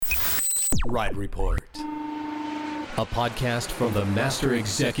Ride Report, a podcast from the Master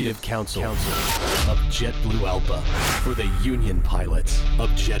Executive Council of JetBlue ALPA for the union pilots of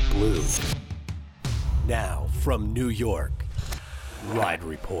JetBlue. Now from New York, Ride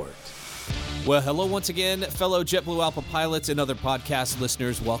Report. Well, hello once again, fellow JetBlue ALPA pilots and other podcast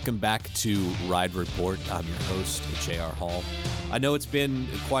listeners. Welcome back to Ride Report. I'm your host, J.R. Hall. I know it's been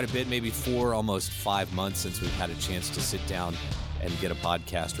quite a bit, maybe 4, almost 5 months since we've had a chance to sit down and get a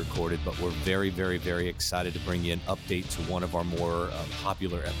podcast recorded, but we're very, very, very excited to bring you an update to one of our more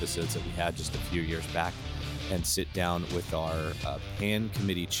popular episodes that we had just a few years back and sit down with our PAN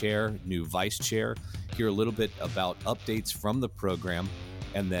committee chair, new vice chair, hear a little bit about updates from the program,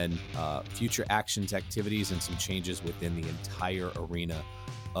 and then future actions, activities, and some changes within the entire arena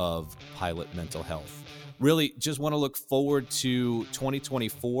of pilot mental health. Really just want to look forward to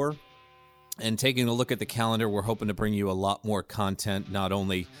 2024 and taking a look at the calendar. We're hoping to bring you a lot more content, not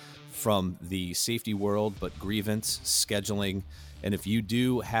only from the safety world, but grievance, scheduling. And if you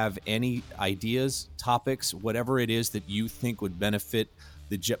do have any ideas, topics, whatever it is that you think would benefit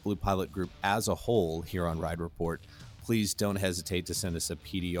the JetBlue Pilot Group as a whole here on Ride Report, please don't hesitate to send us a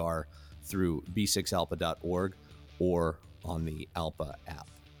PDR through b6alpa.org or on the ALPA app.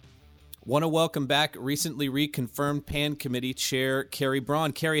 Want to welcome back recently reconfirmed PAN Committee Chair Carrie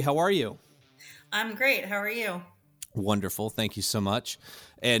Braun. Carrie, how are you? I'm great. How are you? Wonderful. Thank you so much.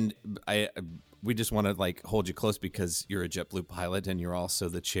 And we just want to hold you close because you're a JetBlue pilot and you're also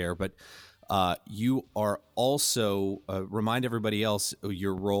the chair, but you are also, remind everybody else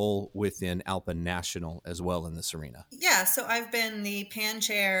your role within ALPA National as well in this arena. Yeah, so I've been the PAN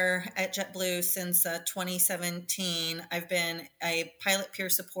chair at JetBlue since 2017. I've been a pilot peer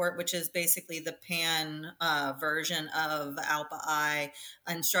support, which is basically the PAN version of ALPA-I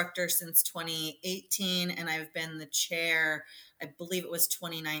instructor since 2018, and I've been the chair. I believe it was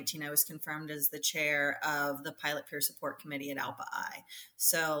 2019, I was confirmed as the chair of the Pilot Peer Support Committee at ALPA-I.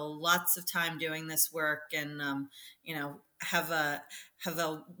 So lots of time doing this work and, have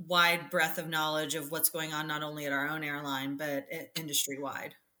a wide breadth of knowledge of what's going on, not only at our own airline, but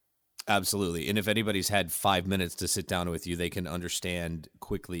industry-wide. Absolutely. And if anybody's had 5 minutes to sit down with you, they can understand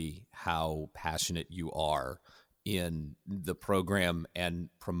quickly how passionate you are in the program and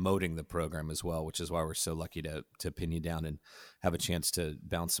promoting the program as well, which is why we're so lucky to pin you down and have a chance to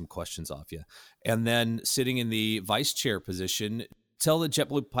bounce some questions off you. And then sitting in the vice chair position, tell the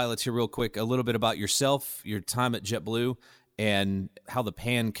JetBlue pilots here real quick a little bit about yourself, your time at JetBlue, and how the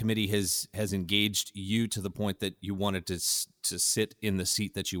PAN committee has engaged you to the point that you wanted to sit in the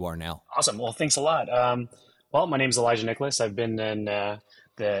seat that you are now. Awesome. Well, thanks a lot. Well, my name is Elijah Nicholas. I've been in the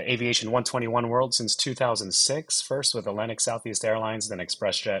Aviation 121 world since 2006, first with Atlantic Southeast Airlines, then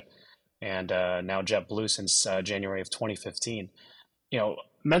ExpressJet, and now JetBlue since January of 2015.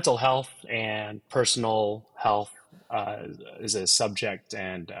 Mental health and personal health is a subject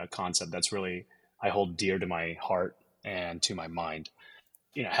and a concept that's really, I hold dear to my heart and to my mind.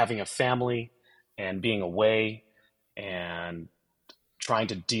 Having a family and being away and trying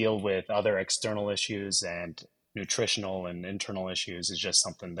to deal with other external issues and nutritional and internal issues is just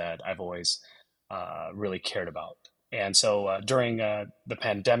something that I've always really cared about. And so during the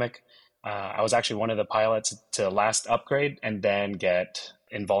pandemic, I was actually one of the pilots to last upgrade and then get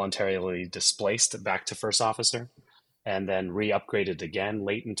involuntarily displaced back to first officer and then re-upgraded again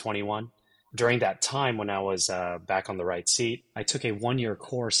late in 21. During that time when I was back on the right seat, I took a 1-year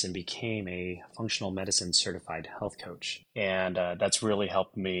course and became a functional medicine certified health coach. And that's really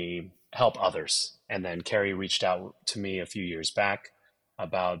helped me help others. And then Carrie reached out to me a few years back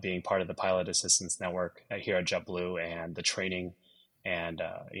about being part of the Pilot Assistance Network here at JetBlue, and the training and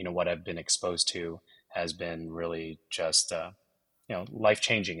what I've been exposed to has been really just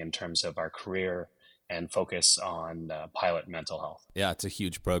life-changing in terms of our career and focus on pilot mental health. Yeah, it's a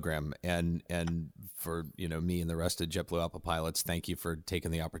huge program. And for me and the rest of JetBlue ALPA pilots, thank you for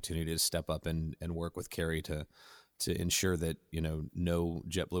taking the opportunity to step up and work with Carrie to ensure that no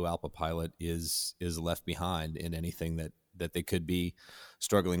JetBlue ALPA pilot is left behind in anything that they could be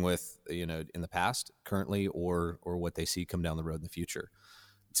struggling with in the past, currently, or what they see come down the road in the future.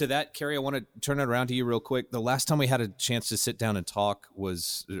 To that, Carrie, I want to turn it around to you real quick. The last time we had a chance to sit down and talk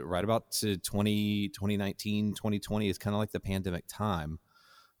was right about 2019, 2020. It's kind of like the pandemic time.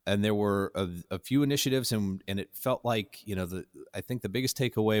 And there were a few initiatives, and it felt like, I think the biggest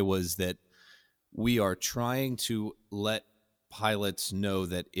takeaway was that we are trying to let pilots know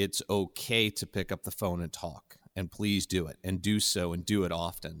that it's okay to pick up the phone and talk, and please do it, and do so, and do it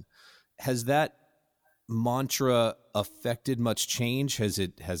often. Has that mantra affected much change? Has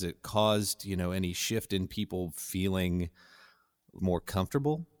it caused any shift in people feeling more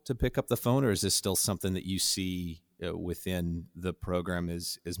comfortable to pick up the phone, or is this still something that you see within the program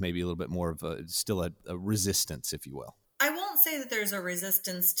is maybe a little bit more of still a resistance, if you will? I won't say that there's a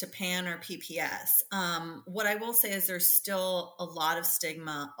resistance to PAN or PPS. What I will say is there's still a lot of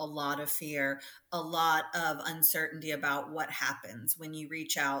stigma, a lot of fear, a lot of uncertainty about what happens when you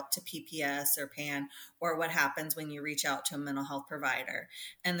reach out to PPS or PAN, or what happens when you reach out to a mental health provider.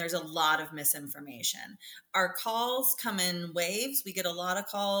 And there's a lot of misinformation. Our calls come in waves. We get a lot of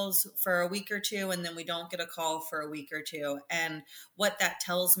calls for a week or two, and then we don't get a call for a week or two. And what that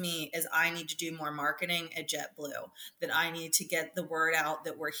tells me is I need to do more marketing at JetBlue, that I need to get the word out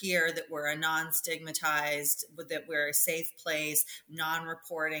that we're here, that we're a non-stigmatized, that we're a safe place,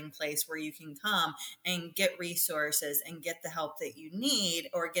 non-reporting place where you can come and get resources and get the help that you need,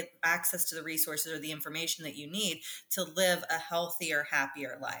 or get access to the resources or the information that you need to live a healthier,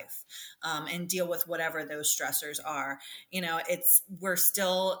 happier life, and deal with whatever those stressors are. We're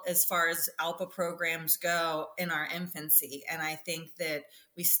still, as far as ALPA programs go, in our infancy. And I think that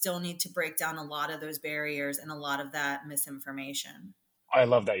we still need to break down a lot of those barriers and a lot of that misinformation. I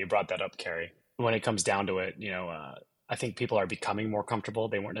love that you brought that up, Carrie. When it comes down to it, I think people are becoming more comfortable.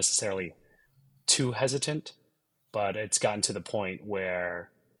 They weren't necessarily too hesitant, but it's gotten to the point where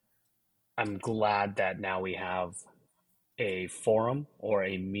I'm glad that now we have a forum or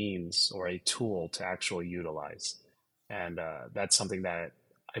a means or a tool to actually utilize. And that's something that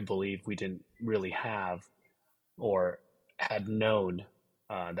I believe we didn't really have or had known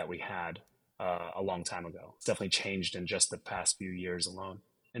that we had a long time ago. It's definitely changed in just the past few years alone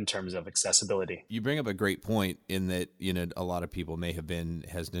in terms of accessibility. You bring up a great point in that, a lot of people may have been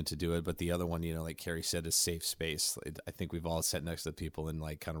hesitant to do it, but the other one, like Carrie said, is safe space. I think we've all sat next to people and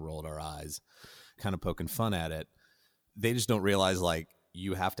kind of rolled our eyes, kind of poking fun at it. They just don't realize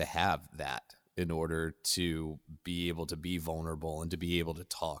you have to have that in order to be able to be vulnerable and to be able to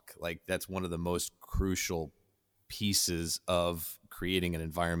talk. That's one of the most crucial pieces of creating an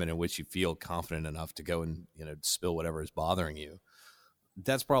environment in which you feel confident enough to go and, spill whatever is bothering you.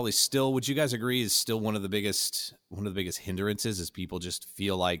 That's probably still, would you guys agree, is still one of the biggest hindrances, is people just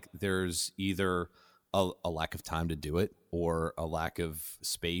feel like there's either a lack of time to do it or a lack of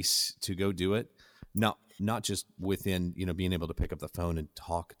space to go do it. Not just within, being able to pick up the phone and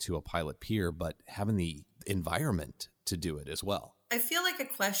talk to a pilot peer, but having the environment to do it as well. I feel like a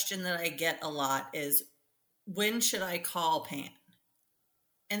question that I get a lot is, when should I call PAN?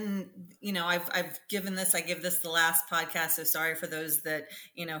 And, I give this the last podcast, so sorry for those that,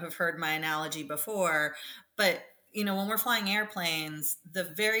 have heard my analogy before, but when we're flying airplanes, the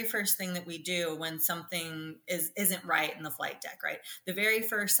very first thing that we do when something isn't right in the flight deck, right? The very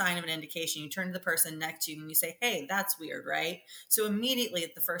first sign of an indication, you turn to the person next to you and you say, hey, that's weird, right? So immediately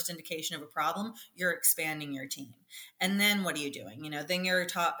at the first indication of a problem, you're expanding your team. And then what are you doing?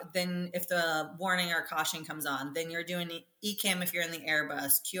 Then if the warning or caution comes on, then you're doing ECAM if you're in the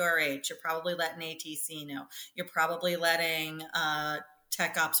Airbus, QRH, you're probably letting ATC know. You're probably letting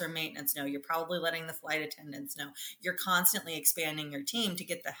tech ops or maintenance know. You're probably letting the flight attendants know. You're constantly expanding your team to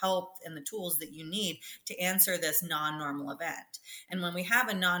get the help and the tools that you need to answer this non-normal event. And when we have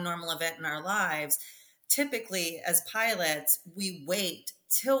a non-normal event in our lives, typically as pilots, we wait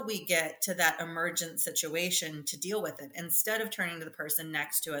till we get to that emergent situation to deal with it, instead of turning to the person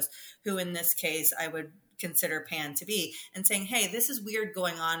next to us, who in this case I would consider PAN to be, and saying, hey, this is weird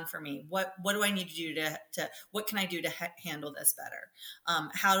going on for me. What do I need to do to what can I do to handle this better?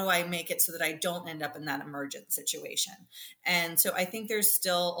 How do I make it so that I don't end up in that emergent situation? And so I think there's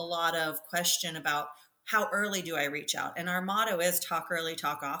still a lot of question about how early do I reach out? And our motto is talk early,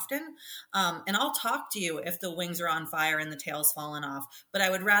 talk often. And I'll talk to you if the wings are on fire and the tail's fallen off, but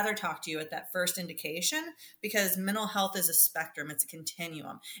I would rather talk to you at that first indication, because mental health is a spectrum. It's a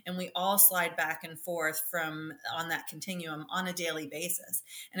continuum. And we all slide back and forth on that continuum on a daily basis.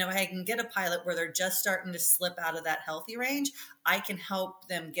 And if I can get a pilot where they're just starting to slip out of that healthy range, I can help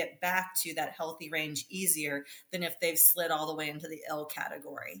them get back to that healthy range easier than if they've slid all the way into the ill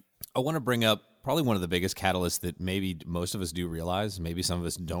category. I want to bring up probably one of the biggest catalysts that maybe most of us do realize, maybe some of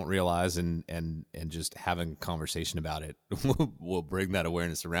us don't realize, and just having a conversation about it will bring that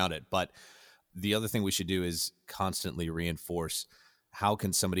awareness around it. But the other thing we should do is constantly reinforce, how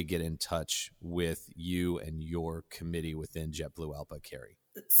can somebody get in touch with you and your committee within JetBlue ALPA, Carrie?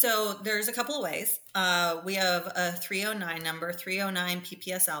 So there's a couple of ways. We have a 309 number, 309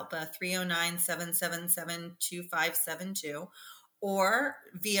 PPS ALPA, 309-777-2572. Or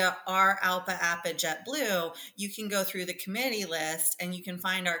via our ALPA app at JetBlue, you can go through the committee list and you can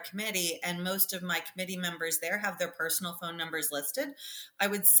find our committee. And most of my committee members there have their personal phone numbers listed. I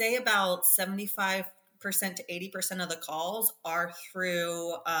would say about 75% to 80% of the calls are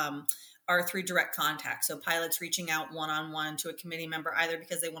through direct contact. So pilots reaching out one-on-one to a committee member, either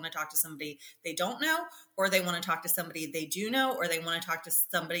because they want to talk to somebody they don't know, or they want to talk to somebody they do know, or they want to talk to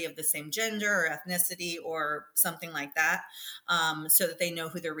somebody of the same gender or ethnicity or something like that, so that they know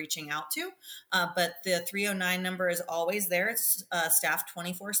who they're reaching out to. But the 309 number is always there. It's staffed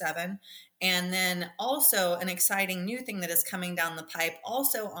 24/7. And then also an exciting new thing that is coming down the pipe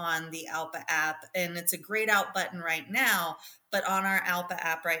also on the ALPA app, and it's a grayed out button right now, but on our ALPA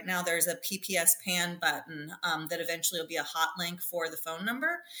app right now, there's a PPS PAN button that eventually will be a hot link for the phone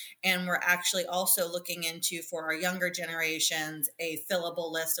number. And we're actually also looking into, for our younger generations, a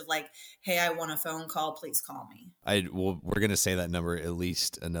fillable list of like, hey, I want a phone call, please call me. We're going to say that number at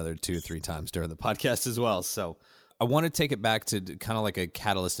least another 2 or 3 times during the podcast as well. So I want to take it back to kind of like a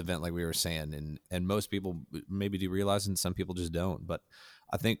catalyst event, like we were saying, and most people maybe do realize, and some people just don't. But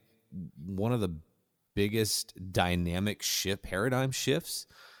I think one of the biggest dynamic paradigm shifts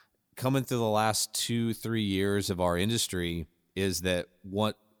coming through the last 2-3 years of our industry is that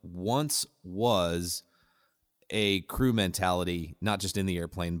what once was a crew mentality, not just in the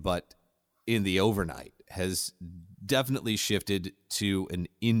airplane, but in the overnight, has definitely shifted to an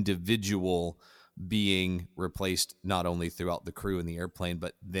individual being replaced, not only throughout the crew in the airplane,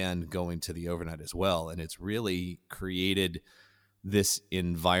 but then going to the overnight as well. And it's really created this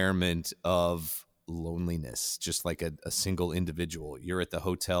environment of loneliness, just like a single individual. You're at the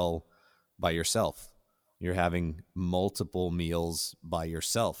hotel by yourself. You're having multiple meals by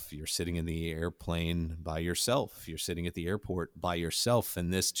yourself. You're sitting in the airplane by yourself. You're sitting at the airport by yourself.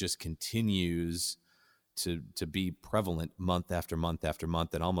 And this just continues to be prevalent month after month after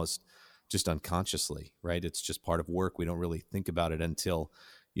month, and almost just unconsciously, right? It's just part of work. We don't really think about it until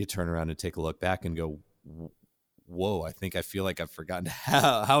you turn around and take a look back and go, whoa, I think I feel like I've forgotten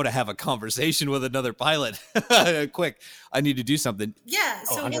how to have a conversation with another pilot. Quick, I need to do something. Yeah.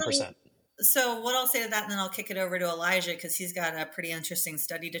 Oh, so 100%. So what I'll say to that, and then I'll kick it over to Elijah, because he's got a pretty interesting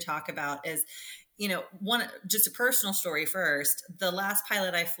study to talk about, is, just a personal story first. The last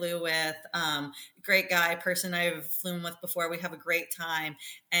pilot I flew with, great guy, person I've flown with before. We have a great time.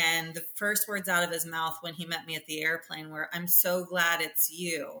 And the first words out of his mouth when he met me at the airplane were, "I'm so glad it's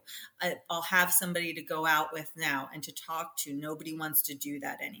you. I'll have somebody to go out with now and to talk to. Nobody wants to do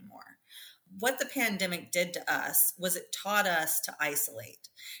that anymore." What the pandemic did to us was it taught us to isolate.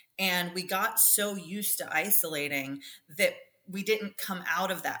 And we got so used to isolating that we didn't come out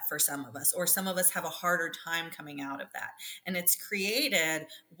of that for some of us, or some of us have a harder time coming out of that. And it's created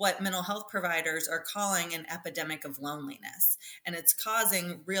what mental health providers are calling an epidemic of loneliness. And it's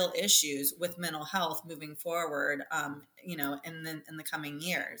causing real issues with mental health moving forward, in the coming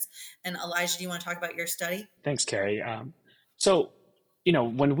years. And Elijah, do you want to talk about your study? Thanks, Carrie.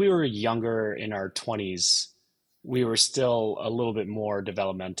 When we were younger in our 20s, we were still a little bit more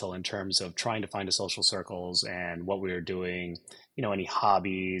developmental in terms of trying to find the social circles and what we were doing, any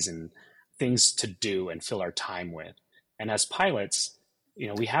hobbies and things to do and fill our time with. And as pilots,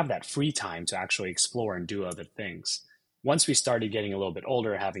 we have that free time to actually explore and do other things. Once we started getting a little bit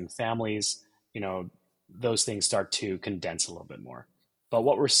older, having families, those things start to condense a little bit more. But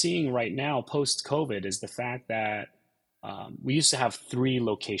what we're seeing right now post-COVID is the fact that we used to have 3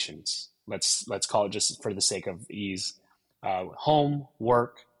 locations. Let's call it, just for the sake of ease, home,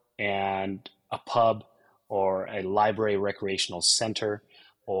 work, and a pub or a library recreational center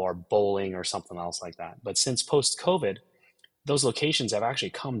or bowling or something else like that. But since post-COVID, those locations have actually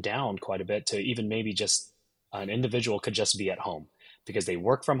come down quite a bit to even maybe just an individual could just be at home because they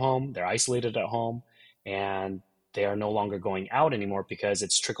work from home, they're isolated at home, and they are no longer going out anymore because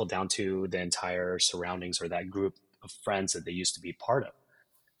it's trickled down to the entire surroundings or that group of friends that they used to be part of.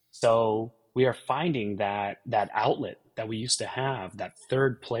 So we are finding that outlet that we used to have, that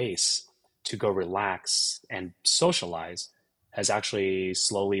third place to go relax and socialize, has actually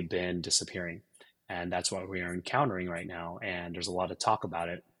slowly been disappearing. And that's what we are encountering right now. And there's a lot of talk about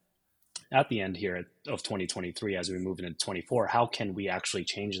it at the end here of 2023 as we move into 24. How can we actually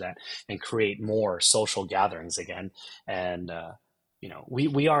change that and create more social gatherings again? And,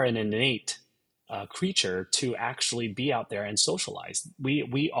 we are an innate creature to actually be out there and socialize.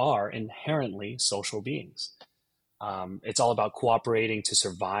 We are inherently social beings. It's all about cooperating to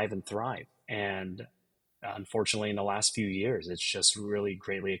survive and thrive. And unfortunately, in the last few years, it's just really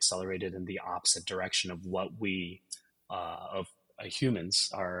greatly accelerated in the opposite direction of what we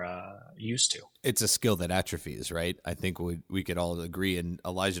humans are used to. It's a skill that atrophies, right? I think we could all agree. And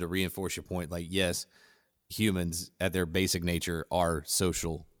Elijah, to reinforce your point, like, yes, humans at their basic nature are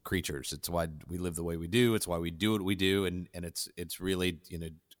social creatures. It's why we live the way we do. It's why we do what we do. And it's really,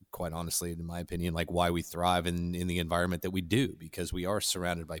 quite honestly, in my opinion, like why we thrive in the environment that we do, because we are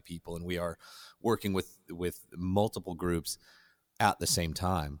surrounded by people and we are working with multiple groups at the same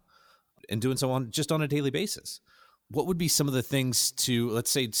time and doing so on just on a daily basis. What would be some of the things to, let's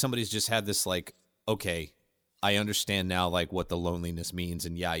say somebody's just had this like, okay, I understand now like what the loneliness means.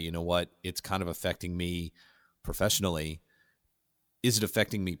 And yeah, you know what? It's kind of affecting me professionally. Is it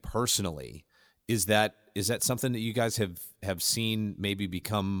affecting me personally? Is that something that you guys have seen maybe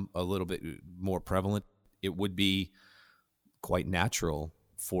become a little bit more prevalent? It would be quite natural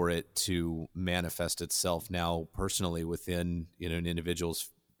for it to manifest itself now personally within, you know, an individual's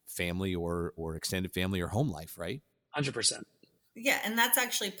family or extended family or home life, right? 100%. Yeah, and that's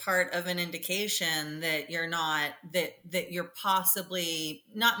actually part of an indication that you're not that you're possibly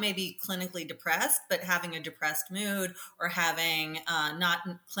not maybe clinically depressed, but having a depressed mood or having not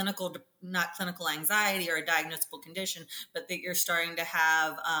clinical anxiety or a diagnosable condition, but that you're starting to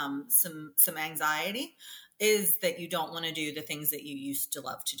have some anxiety. Is that you don't want to do the things that you used to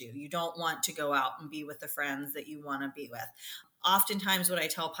love to do. You don't want to go out and be with the friends that you want to be with. Oftentimes, what I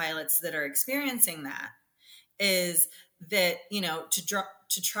tell pilots that are experiencing that is that, you know,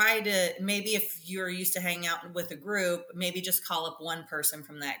 to try to, maybe if you're used to hanging out with a group, maybe just call up one person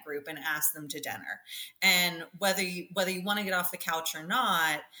from that group and ask them to dinner. And whether you want to get off the couch or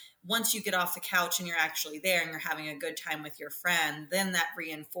not, once you get off the couch and you're actually there and you're having a good time with your friend, then that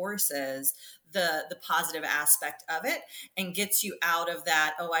reinforces the positive aspect of it and gets you out of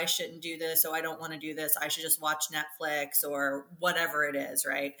that, oh, I shouldn't do this, oh, I don't want to do this, I should just watch Netflix or whatever it is,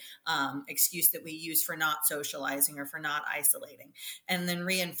 right? Excuse that we use for not socializing or for not isolating. And then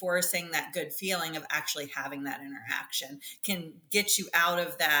reinforcing that good feeling of actually having that interaction can get you out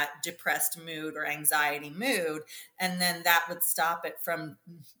of that depressed mood or anxiety mood. And then that would stop it from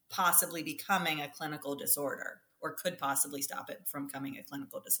possibly becoming a clinical disorder, or could possibly stop it from becoming a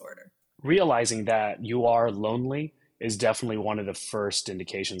clinical disorder. Realizing that you are lonely is definitely one of the first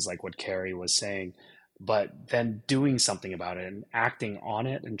indications, like what Carrie was saying, but then doing something about it and acting on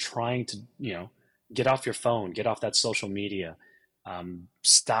it and trying to, you know, get off your phone, get off that social media,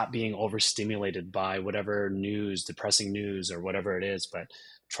 stop being overstimulated by whatever news, depressing news or whatever it is, but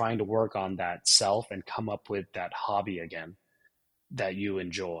trying to work on that self and come up with that hobby again that you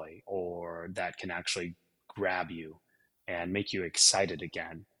enjoy or that can actually grab you and make you excited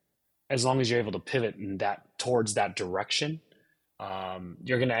again. As long as you're able to pivot in that towards that direction,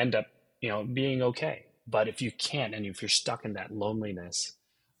 you're going to end up, you know, being okay. But if you can't, and if you're stuck in that loneliness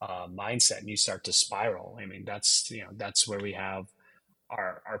mindset and you start to spiral, I mean, that's where we have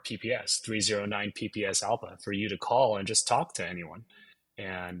our PPS 309 PPS ALPA for you to call and just talk to anyone.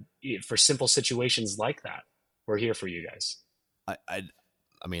 And for simple situations like that, we're here for you guys. I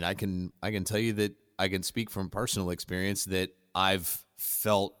mean, I can tell you that I can speak from personal experience that I've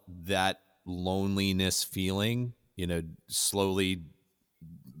felt that loneliness feeling, you know, slowly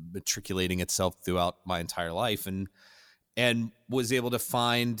matriculating itself throughout my entire life, and was able to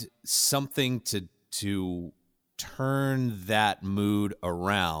find something to turn that mood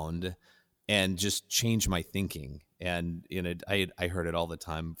around and just change my thinking. And, you know, I heard it all the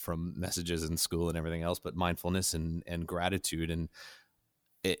time from messages in school and everything else, but mindfulness and gratitude. And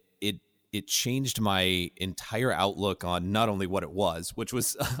it changed my entire outlook on not only what it was, which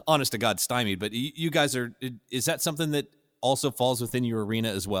was honest to God stymied, but you guys is that something that also falls within your arena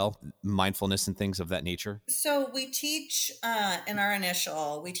as well? Mindfulness and things of that nature? So we teach in our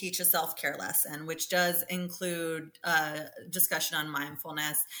initial, we teach a self-care lesson, which does include discussion on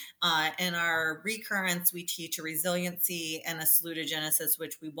mindfulness. In our recurrence, we teach a resiliency and a salutogenesis,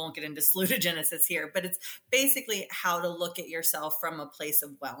 which we won't get into salutogenesis here, but it's basically how to look at yourself from a place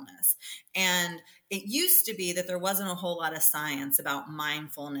of wellness. And it used to be that there wasn't a whole lot of science about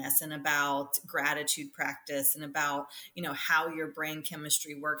mindfulness and about gratitude practice and about, you know, how your brain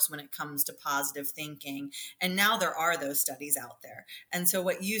chemistry works when it comes to positive thinking. And now there are those studies out there. And so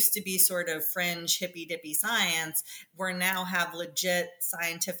what used to be sort of fringe hippy dippy science, we now have legit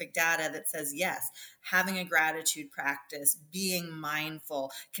scientific data that says, yes, having a gratitude practice, being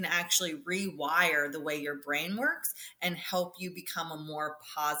mindful can actually rewire the way your brain works and help you become a more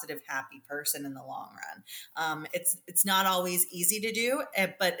positive, happy person in the long run. It's not always easy to do,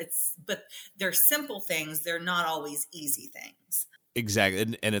 but they're simple things. They're not always easy things.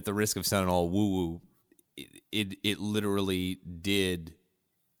 Exactly. And at the risk of sounding all woo-woo, it literally did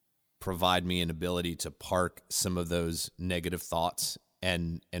provide me an ability to park some of those negative thoughts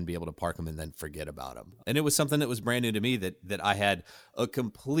and be able to park them and then forget about them. And it was something that was brand new to me that I had a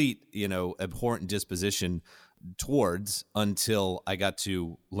complete, you know, abhorrent disposition towards until I got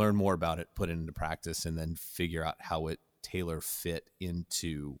to learn more about it, put it into practice, and then figure out how it tailor fit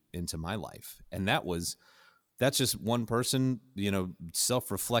into my life. And that's just one person,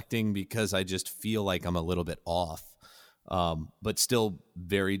 self-reflecting because I just feel like I'm a little bit off. But still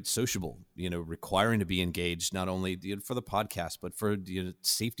very sociable, requiring to be engaged, not only for the podcast, but for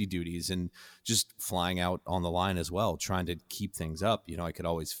safety duties and just flying out on the line as well, trying to keep things up. I could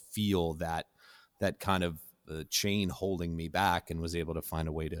always feel that kind of chain holding me back, and was able to find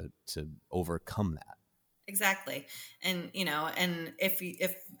a way to overcome that. Exactly. And, and if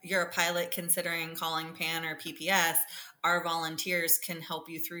you're a pilot considering calling PAN or PPS, our volunteers can help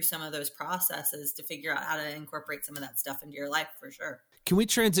you through some of those processes to figure out how to incorporate some of that stuff into your life, for sure. Can we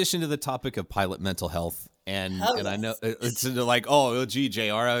transition to the topic of pilot mental health? And yes. I know it's like, oh, gee,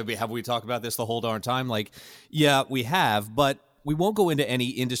 JR, have we talked about this the whole darn time? Like, yeah, we have, but we won't go into any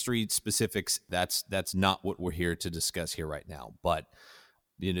industry specifics. That's not what we're here to discuss here right now. But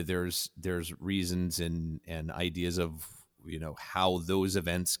there's reasons and ideas of how those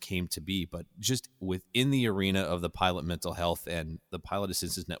events came to be, but just within the arena of the pilot mental health and the Pilot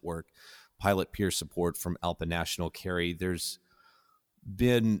Assistance Network, pilot peer support from ALPA National Carry, there's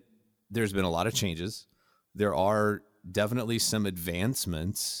been a lot of changes. There are definitely some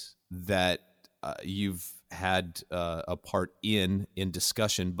advancements that you've had a part in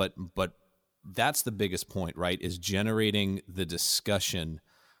discussion, but that's the biggest point, right? Is generating the discussion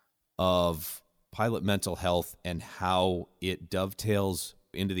of pilot mental health and how it dovetails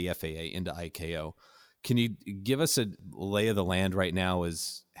into the FAA, into ICAO. Can you give us a lay of the land right now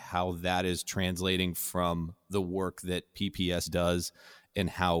as how that is translating from the work that PPS does and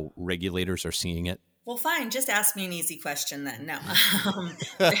how regulators are seeing it? Well, fine. Just ask me an easy question then. No,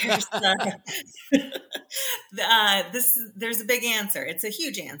 there's a big answer. It's a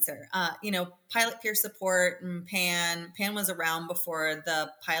huge answer. Pilot peer support and PAN was around before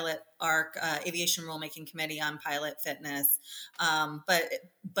the Pilot ARC, Aviation Rulemaking Committee on Pilot Fitness.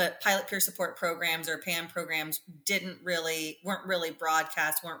 But pilot peer support programs or PAN programs weren't really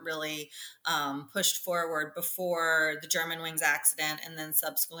broadcast, weren't really pushed forward before the Germanwings accident, and then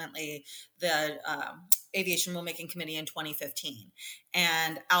subsequently the Aviation Rulemaking Committee in 2015.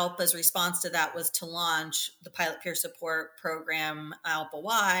 And ALPA's response to that was to launch the pilot peer support program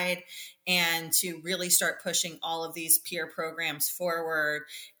ALPA-wide, and to really start pushing all of these peer programs forward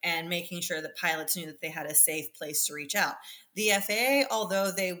and making sure that pilots knew that they had a safe place to reach out. The FAA,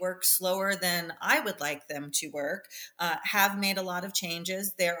 although they work slower than I would like them to work, have made a lot of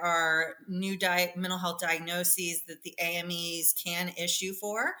changes. There are new mental health diagnoses that the AMEs can issue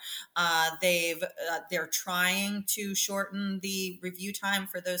for. They're trying to shorten the review time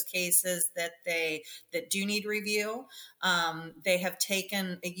for those cases that do need review. They have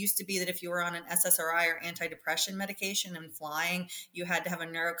taken, it used to be that if you were on an SSRI or antidepressant medication and flying, you had to have a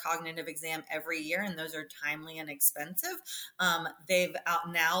neurocognitive exam every year, and those are timely and expensive. They've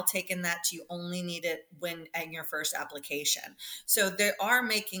now taken that to you only need it when at your first application. So they are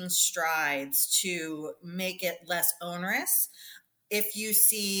making strides to make it less onerous. If you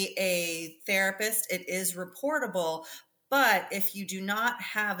see a therapist, it is reportable. But if you do not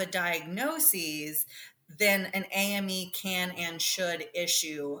have a diagnosis, then an AME can and should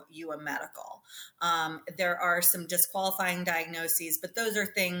issue you a medical. There are some disqualifying diagnoses, but those are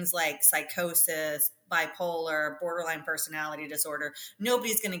things like psychosis, bipolar, borderline personality disorder.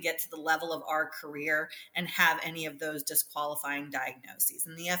 Nobody's going to get to the level of our career and have any of those disqualifying diagnoses.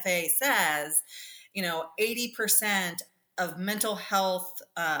 And the FAA says, 80% of mental health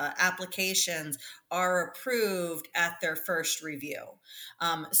applications are approved at their first review.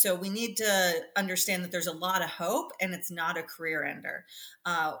 So we need to understand that there's a lot of hope, and it's not a career ender.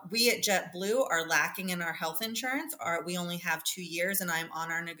 We at JetBlue are lacking in our health insurance. We only have 2 years, and I'm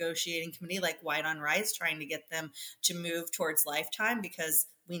on our negotiating committee like white on rice, trying to get them to move towards lifetime because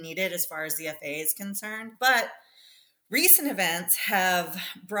we need it as far as the FAA is concerned. But recent events have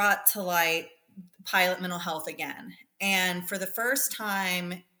brought to light pilot mental health again. And for the first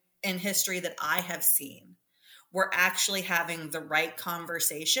time in history that I have seen, we're actually having the right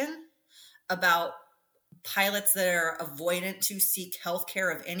conversation about pilots that are avoidant to seek health care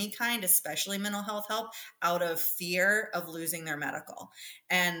of any kind, especially mental health help, out of fear of losing their medical.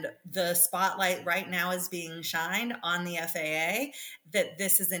 And the spotlight right now is being shined on the FAA that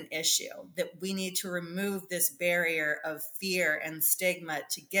this is an issue, that we need to remove this barrier of fear and stigma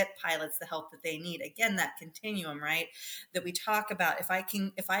to get pilots the help that they need. Again, that continuum, right? That we talk about, if I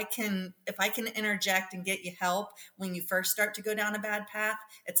can interject and get you help when you first start to go down a bad path,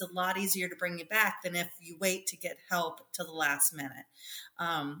 it's a lot easier to bring you back than if you wait to get help till the last minute.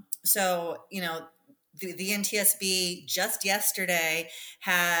 the NTSB just yesterday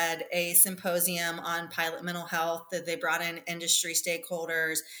had a symposium on pilot mental health that they brought in industry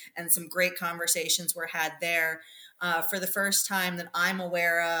stakeholders, and some great conversations were had there. For the first time that I'm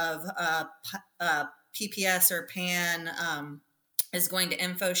aware of, PPS or PAN is going to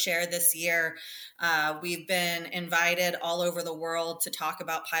info share this year. We've been invited all over the world to talk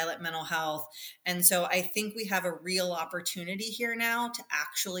about pilot mental health. And so I think we have a real opportunity here now to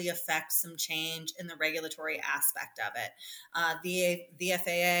actually affect some change in the regulatory aspect of it. The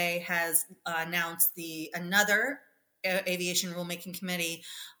FAA has announced another aviation rulemaking committee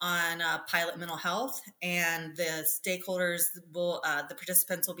on pilot mental health, and the stakeholders the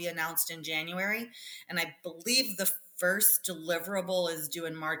participants will be announced in January. And I believe the first deliverable is due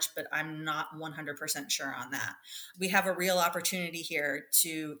in March, but I'm not 100% sure on that. We have a real opportunity here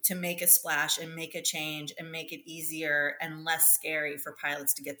to make a splash and make a change and make it easier and less scary for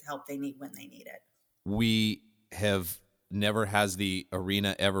pilots to get the help they need when they need it. We have never has the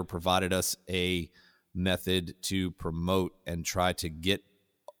arena ever provided us a method to promote and try to get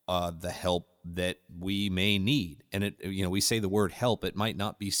the help that we may need. And we say the word help, it might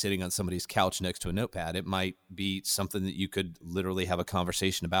not be sitting on somebody's couch next to a notepad. It might be something that you could literally have a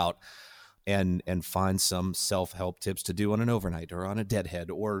conversation about and find some self-help tips to do on an overnight or on a deadhead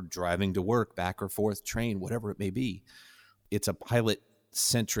or driving to work, back or forth train, whatever it may be. It's a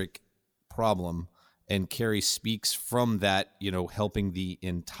pilot-centric problem. And Carrie speaks from that, helping the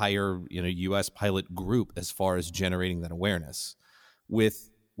entire, U.S. pilot group as far as generating that awareness.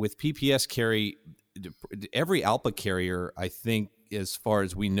 With PPS, Carrie, every ALPA carrier, I think, as far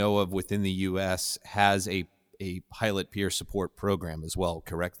as we know of within the U.S., has a pilot peer support program as well,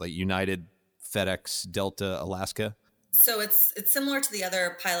 correct? Like United, FedEx, Delta, Alaska? So it's similar to the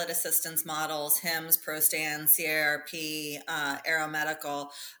other pilot assistance models, HIMSS, ProStan, CARP, Aeromedical.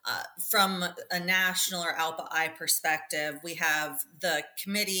 From a national or ALPA-I perspective, we have the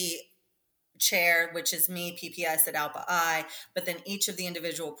committee chair, which is me, PPS at ALPA-I, but then each of the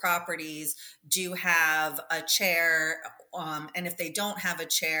individual properties do have a chair. And if they don't have a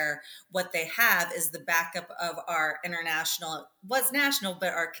chair, what they have is the backup of our international, was national,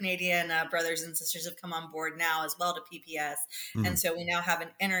 but our Canadian brothers and sisters have come on board now as well to PPS. Mm-hmm. And so we now have an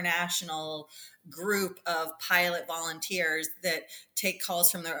international group of pilot volunteers that take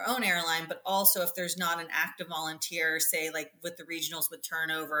calls from their own airline, but also if there's not an active volunteer, say like with the regionals with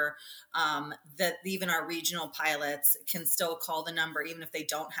turnover, that even our regional pilots can still call the number, even if they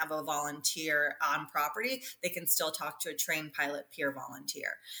don't have a volunteer on property, they can still talk to a trained pilot peer volunteer.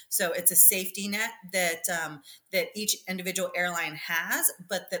 So it's a safety net that each individual airline has,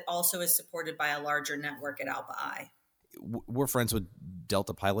 but that also is supported by a larger network at ALPA-I. We're friends with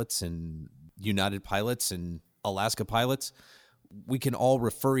Delta pilots and United pilots and Alaska pilots. We can all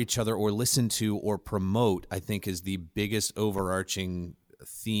refer each other or listen to or promote, I think, is the biggest overarching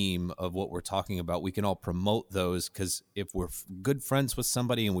theme of what we're talking about. We can all promote those because if we're good friends with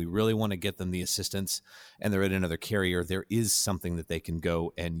somebody and we really want to get them the assistance and they're at another carrier, there is something that they can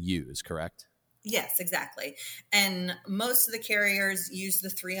go and use, correct? Yes, exactly. And most of the carriers use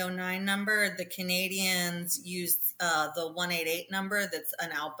the 309 number. The Canadians use the 188 number. That's an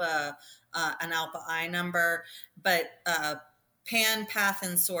ALPA-I number. But PAN, PATH,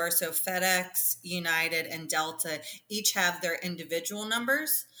 and SOAR, so FedEx, United, and Delta, each have their individual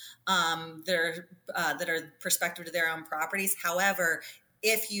numbers that are prospective to their own properties. However,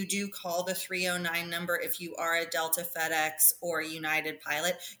 if you do call the 309 number, if you are a Delta, FedEx, or a United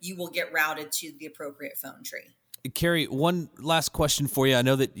pilot, you will get routed to the appropriate phone tree. Carrie, one last question for you. I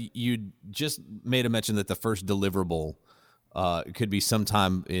know that you just made a mention that the first deliverable could be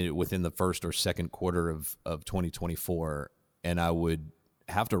sometime within the first or second quarter of 2024. And I would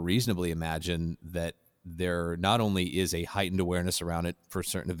have to reasonably imagine that there not only is a heightened awareness around it for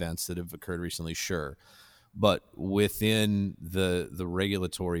certain events that have occurred recently, sure, but within the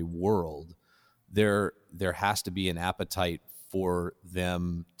regulatory world, there has to be an appetite for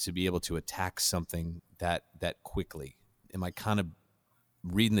them to be able to attack something that quickly. Am I kind of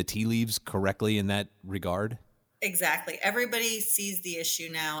reading the tea leaves correctly in that regard? Exactly. Everybody sees the issue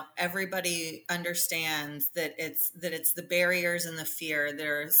now. Everybody understands that it's the barriers and the fear that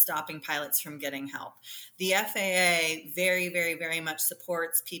are stopping pilots from getting help. The FAA very, very, very much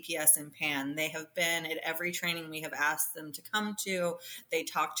supports PPS and PAN. They have been at every training we have asked them to come to. They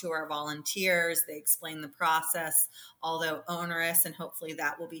talk to our volunteers. They explain the process, although onerous, and hopefully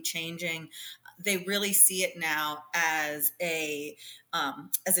that will be changing. They really see it now as a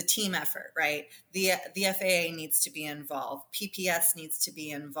team effort, right? The FAA needs to be involved. PPS needs to be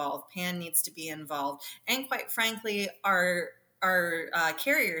involved. PAN needs to be involved. And quite frankly, our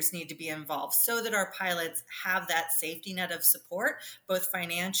carriers need to be involved so that our pilots have that safety net of support, both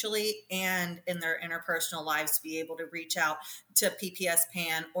financially and in their interpersonal lives, to be able to reach out to PPS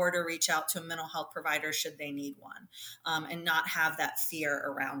PAN or to reach out to a mental health provider should they need one, and not have that fear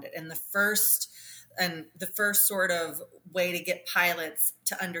around it. And the first sort of way to get pilots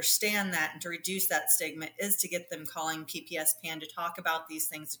to understand that and to reduce that stigma is to get them calling PPS PAN to talk about these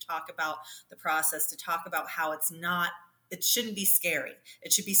things, to talk about the process, to talk about how it shouldn't be scary.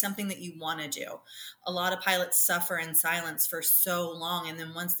 It should be something that you want to do. A lot of pilots suffer in silence for so long. And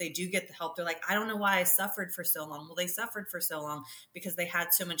then once they do get the help, they're like, I don't know why I suffered for so long. Well, they suffered for so long because they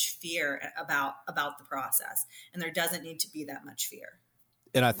had so much fear about the process. And there doesn't need to be that much fear.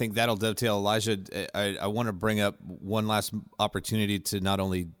 And I think that'll dovetail, Elijah. I want to bring up one last opportunity to not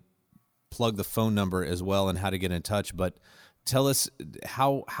only plug the phone number as well and how to get in touch, but tell us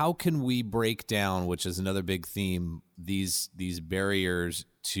how can we break down, which is another big theme, these barriers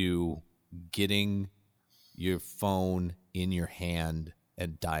to getting your phone in your hand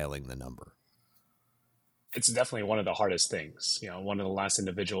and dialing the number? It's definitely one of the hardest things. One of the last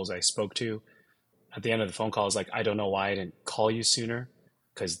individuals I spoke to at the end of the phone call was like, I don't know why I didn't call you sooner,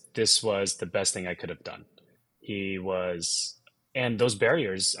 because this was the best thing I could have done. And those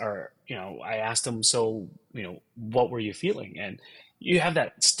barriers are, I asked him, so, what were you feeling? And you have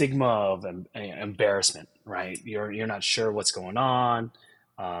that stigma of embarrassment, right? You're not sure what's going on.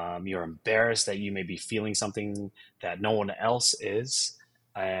 You're embarrassed that you may be feeling something that no one else is.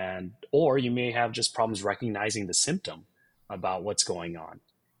 Or you may have just problems recognizing the symptom about what's going on.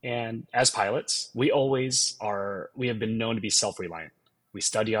 And as pilots, we have been known to be self-reliant. We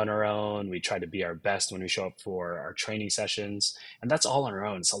study on our own. We try to be our best when we show up for our training sessions. And that's all on our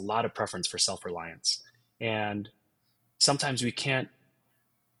own. It's a lot of preference for self-reliance. And sometimes we can't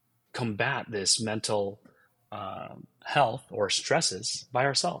combat this mental health or stresses by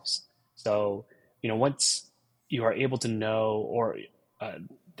ourselves. So, once you are able to know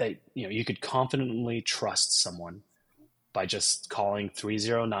that, you could confidently trust someone by just calling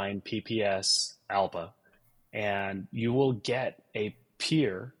 309 PPS ALPA, and you will get a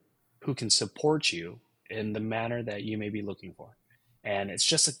peer who can support you in the manner that you may be looking for. And it's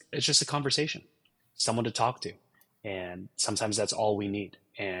just a conversation, someone to talk to. And sometimes that's all we need.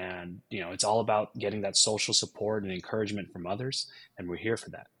 And, it's all about getting that social support and encouragement from others. And we're here for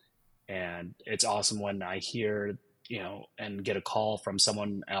that. And it's awesome when I hear, and get a call from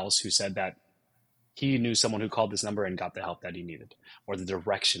someone else who said that he knew someone who called this number and got the help that he needed, or the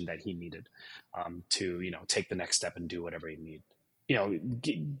direction that he needed, to, take the next step and do whatever he needed.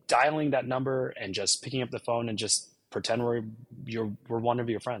 Dialing that number and just picking up the phone and just pretend we're one of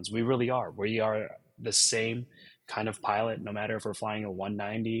your friends. We really are. We are the same kind of pilot, no matter if we're flying a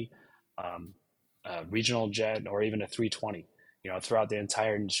 190, a regional jet, or even a 320, throughout the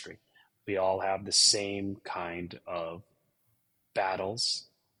entire industry. We all have the same kind of battles,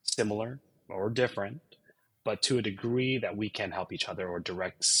 similar or different, but to a degree that we can help each other or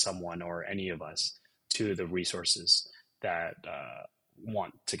direct someone or any of us to the resources that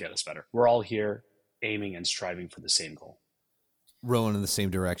want to get us better. We're all here aiming and striving for the same goal. Rowing in the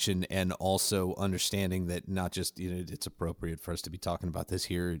same direction, and also understanding that not just, it's appropriate for us to be talking about this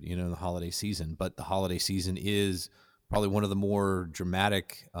here, in the holiday season, but the holiday season is probably one of the more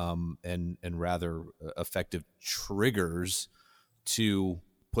dramatic and rather effective triggers to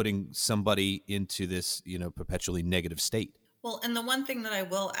putting somebody into this, perpetually negative state. Well, and the one thing that I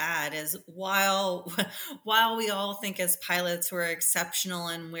will add is while we all think as pilots we're exceptional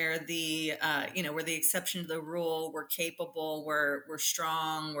and we're the exception to the rule, we're capable, we're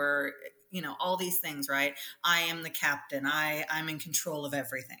strong, we're all these things, right? I am the captain. I'm in control of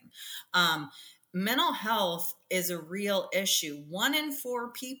everything. Mental health is a real issue. 1 in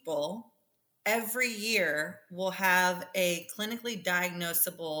 4 people every year will have a clinically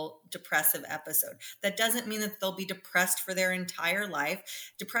diagnosable depressive episode. That doesn't mean that they'll be depressed for their entire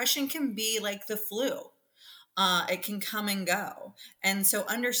life. Depression can be like the flu. It can come and go. And so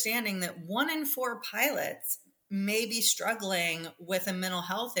understanding that 1 in 4 pilots may be struggling with a mental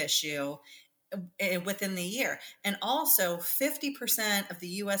health issue within the year. And also 50% of the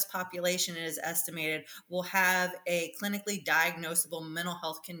US population, it is estimated, will have a clinically diagnosable mental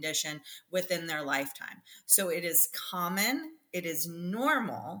health condition within their lifetime. So it is common, it is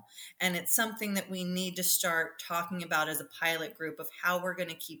normal, and it's something that we need to start talking about as a pilot group of how we're going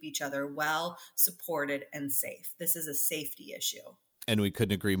to keep each other well, supported, and safe. This is a safety issue. And we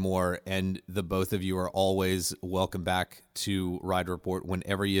couldn't agree more. And the both of you are always welcome back to Ride Report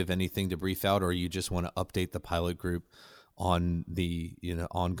whenever you have anything to brief out or you just want to update the pilot group on the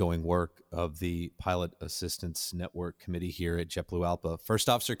ongoing work of the Pilot Assistance Network Committee here at JetBlue ALPA. First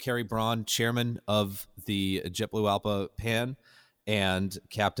Officer Kerry Braun, chairman of the JetBlue ALPA PAN, and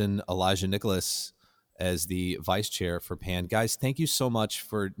Captain Elijah Nicholas as the vice chair for PAN. Guys, thank you so much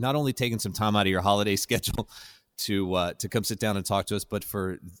for not only taking some time out of your holiday schedule to come sit down and talk to us, but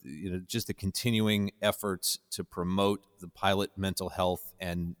for just the continuing efforts to promote the pilot mental health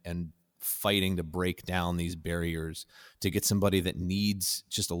and fighting to break down these barriers to get somebody that needs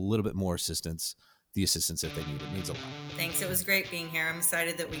just a little bit more assistance, the assistance that they need. It means a lot. Thanks. It was great being here. I'm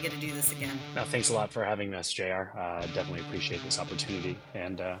excited that we get to do this again. No, thanks a lot for having us, JR. Definitely appreciate this opportunity.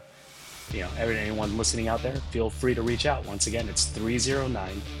 And, anyone listening out there, feel free to reach out. Once again, it's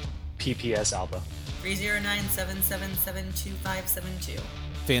 309 PPS ALPA. 309-777-2572.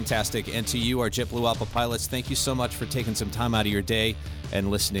 Fantastic. And to you, our JetBlue ALPA pilots, thank you so much for taking some time out of your day and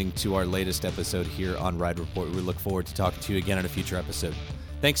listening to our latest episode here on Ride Report. We look forward to talking to you again in a future episode.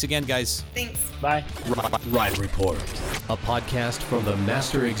 Thanks again, guys. Thanks. Bye. Ride Report, a podcast from the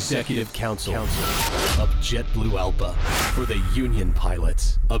Master Executive Council of JetBlue ALPA for the union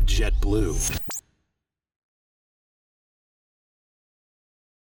pilots of JetBlue.